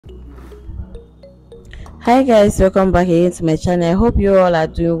Hi guys, welcome back again to my channel. I hope you all are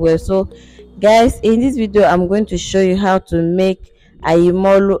doing well. So guys, in this video I'm going to show you how to make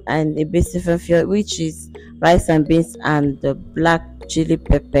ayimolu and a besifenfio, which is rice and beans and the black chili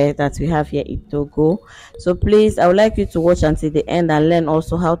pepper that we have here in Togo. So please, I would like you to watch until the end and learn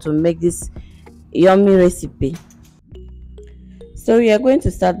also how to make this yummy recipe. So we are going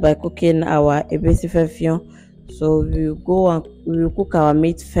to start by cooking our ebesifenfio. So we will cook our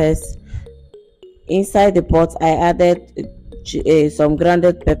meat first. Inside the pot I added some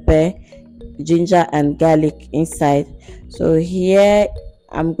grounded pepper, ginger and garlic inside. So here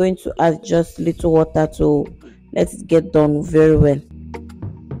I'm going to add just little water to let it get done very well.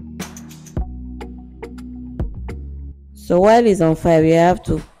 So while it's on fire, we have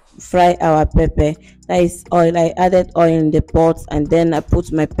to fry our pepper. That is oil. I added oil in the pot and then I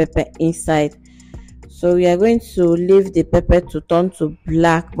put my pepper inside. So we are going to leave the pepper to turn to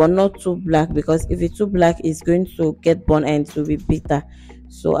black, but not too black, because if it's too black it's going to get burnt and it will be bitter.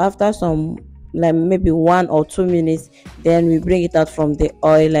 So after some, like maybe 1 or 2 minutes, then we bring it out from the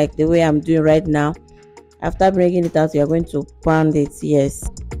oil like the way I'm doing right now. After bringing it out, we are going to pound it. Yes.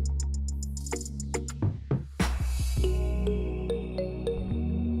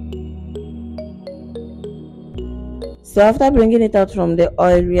 So after bringing it out from the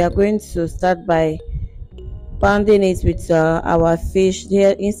oil, we are going to start by pounding it with our fish.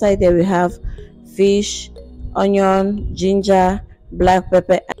 There inside there we have fish, onion, ginger, black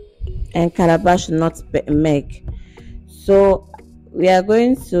pepper and calabash nutmeg. So we are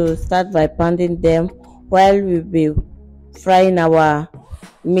going to start by pounding them while we be frying our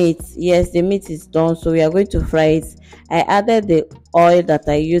meat. Yes, the meat is done, so we are going to fry it. I added the oil that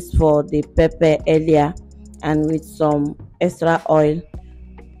I used for the pepper earlier and with some extra oil.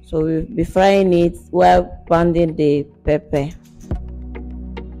 So we'll be frying it while pounding the pepper.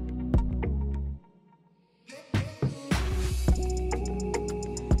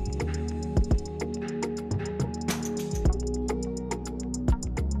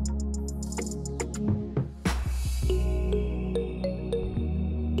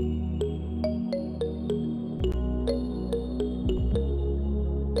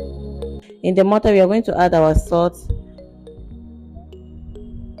 In the mortar, we are going to add our salt,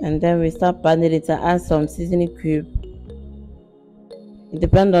 and then we start pounding it and add some seasoning cube. It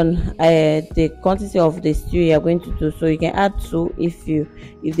depends on the quantity of the stew you are going to do, so you can add 2 if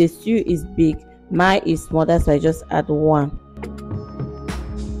the stew is big. Mine is small, that's why I just add 1.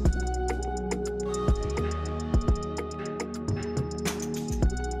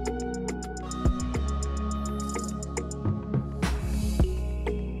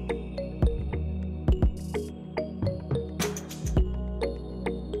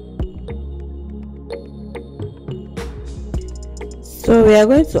 So we are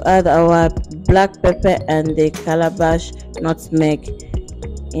going to add our black pepper and the calabash nutmeg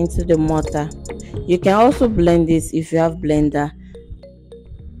into the mortar. You can also blend this if you have blender.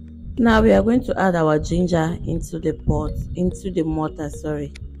 Now we are going to add our ginger into the mortar,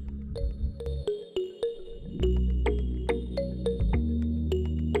 sorry.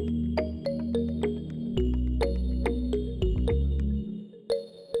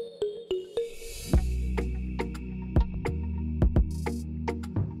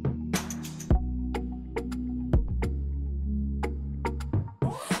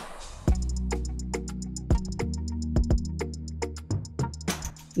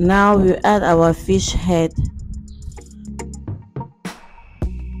 Now we add our fish head.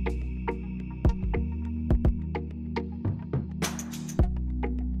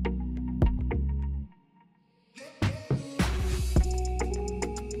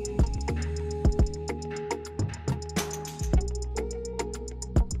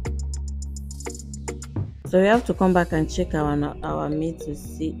 So we have to come back and check our meat to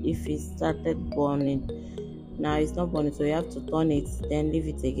see if it started burning. Now it's not burning, so we have to turn it, then leave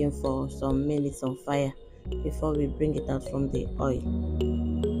it again for some minutes on fire before we bring it out from the oil.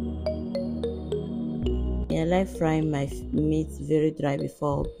 I like frying my meat very dry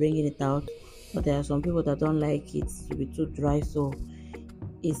before bringing it out, but there are some people that don't like it to be too dry, so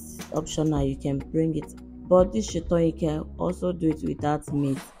it's optional. You can bring it, but this shito you can also do it without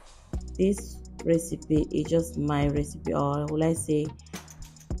meat. This recipe is just my recipe, or will I say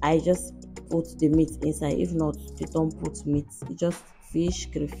I just put the meat inside. If not, you don't put meat, it's just fish,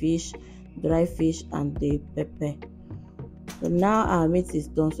 crayfish, dry fish and the pepper. So now our meat is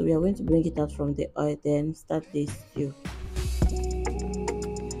done, so we are going to bring it out from the oil, then start the stew.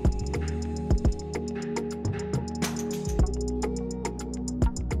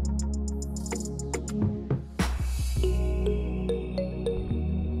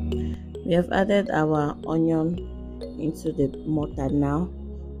 We have added our onion into the mortar now,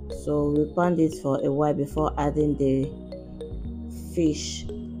 so we pound it for a while before adding the fish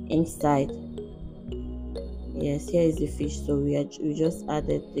inside. Yes, here is the fish, so we just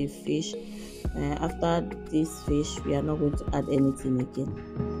added the fish. After this fish, we are not going to add anything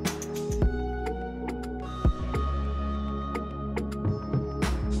again.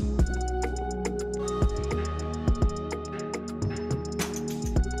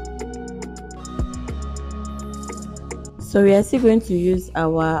 So we are still going to use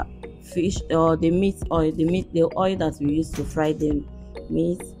our fish or the meat oil, the oil that we used to fry the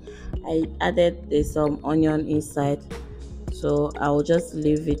meat. I added some onion inside, so I will just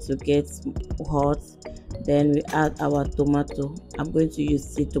leave it to get hot. Then we add our tomato. I'm going to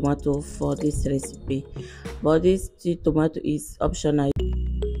use the tomato for this recipe, but this tomato is optional.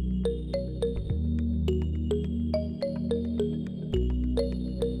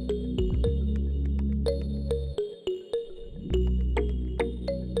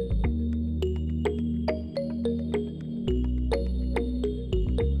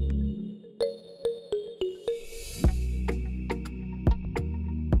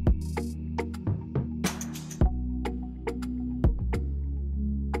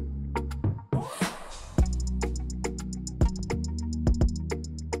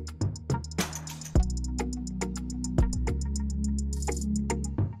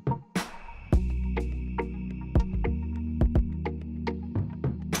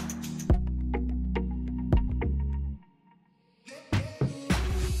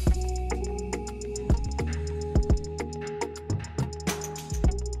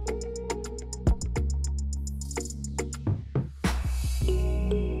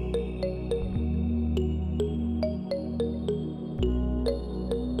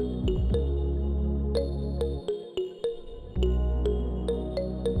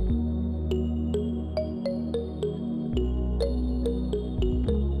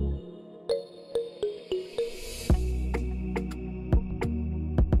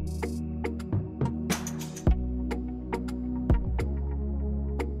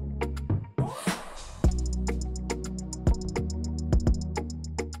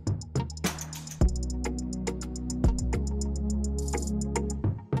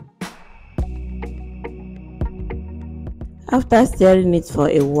 After stirring it for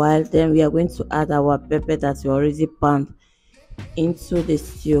a while, then we are going to add our pepper that we already pound into the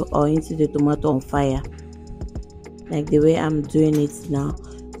stew or into the tomato on fire, like the way I'm doing it now.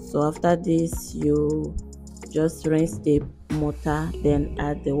 So after this, you just rinse the mortar, then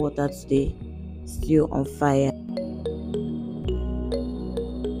add the water to the stew on fire.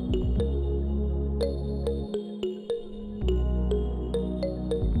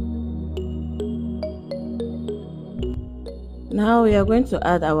 Now we are going to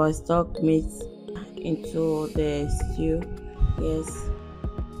add our stock meat into the stew. Yes,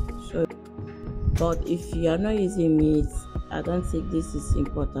 so but if you are not using meat, I don't think this is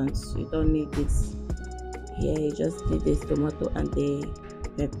important. You don't need it here. You just need this tomato and the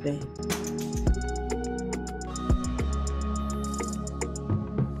pepper.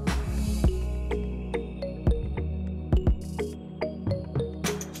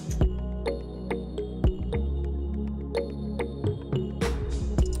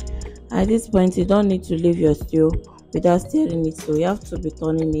 At this point, you don't need to leave your stew without stirring it, so you have to be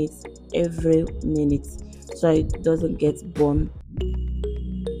turning it every minute so it doesn't get burned.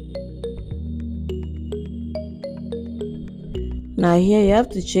 Now here you have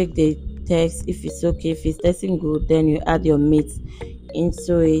to check the taste. If it's okay, if it's tasting good, then you add your meat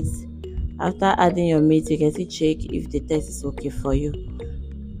into it. After adding your meat, you can see check if the taste is okay for you.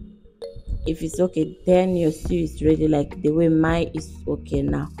 If it's okay, then your stew is ready, like the way mine is okay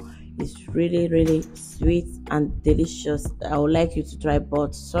now. It's really sweet and delicious. I would like you to try,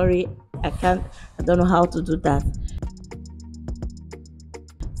 but sorry, I don't know how to do that.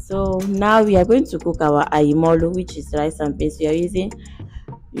 So now we are going to cook our ayimolu, which is rice and beans. You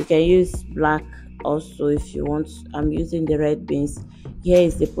can use black also if you want. I'm using the red beans. Here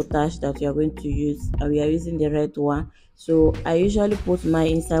is the potash that we are going to use, and we are using the red one. So I usually put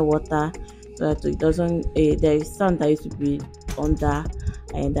mine inside water so that it doesn't there is sand that used to be under,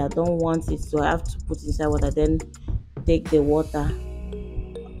 and I don't want it, so I have to put inside water, then take the water,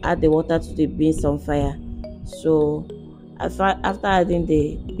 add the water to the beans on fire. So after adding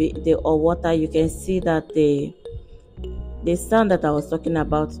the water, you can see that the sand that I was talking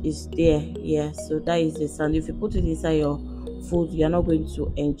about is there. Yeah, so that is the sand. If you put it inside your food, you are not going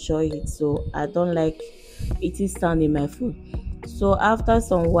to enjoy it, so I don't like eating sand in my food. So after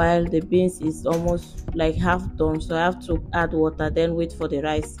some while, the beans is almost like half done, so I have to add water, then wait for the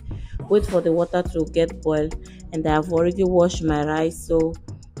rice wait for the water to get boiled, and I have already washed my rice, so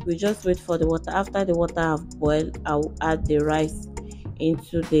we just wait for the water. After the water have boiled, I'll add the rice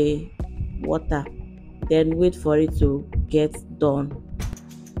into the water, then wait for it to get done.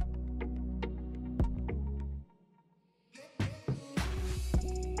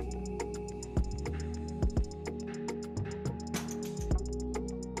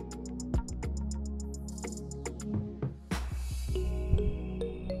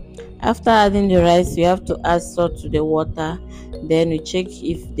 After adding the rice, you have to add salt to the water. Then you check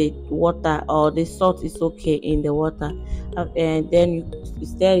if the water or the salt is okay in the water, and then you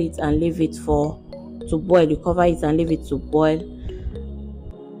stir it and leave it for to boil. You cover it and leave it to boil.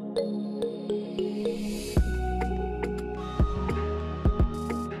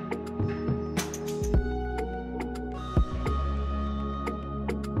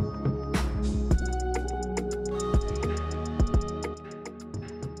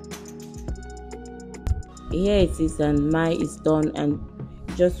 Here it is, and mine is done, and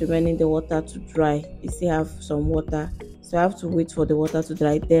just remaining the water to dry. You still have some water, so I have to wait for the water to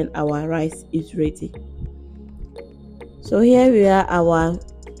dry, then our rice is ready. So here we are, our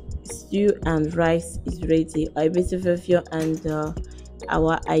stew and rice is ready. Our besifefio and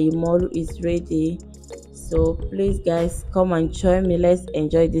our ayimolu is ready. So please guys, come and join me. Let's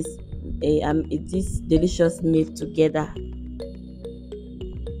enjoy this delicious meal together.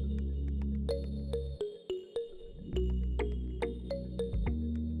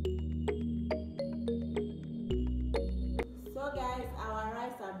 So guys, our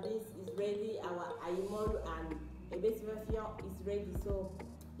rice and beans is ready. Our ayimolu and ebesifefio is ready. So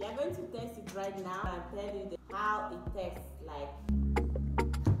we are going to test it right now and tell you how it tastes like.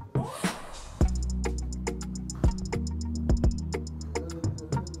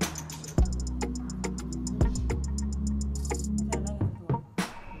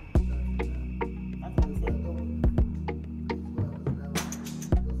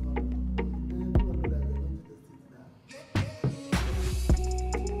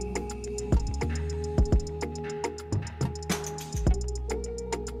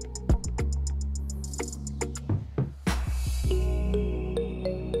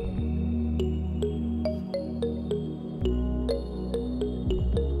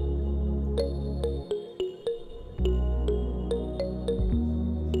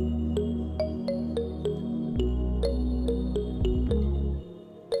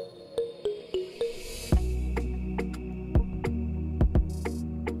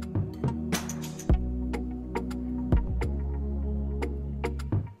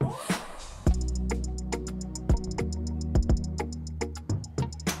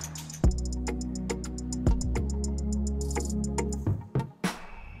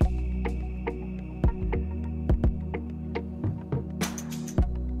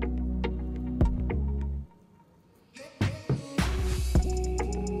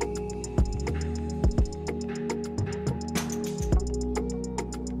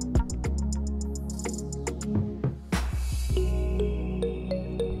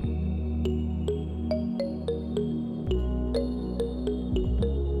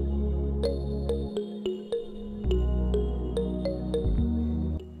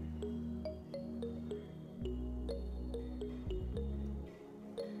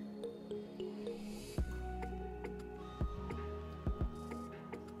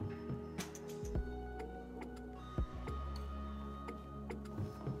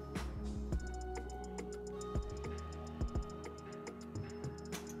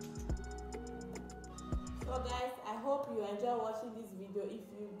 So guys, I hope you enjoy watching this video. If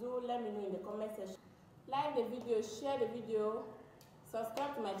you do, let me know in the comment section. Like the video, share the video,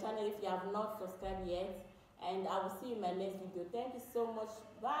 subscribe to my channel if you have not subscribed yet, and I will see you in my next video. Thank you so much.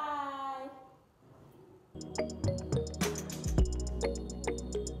 Bye.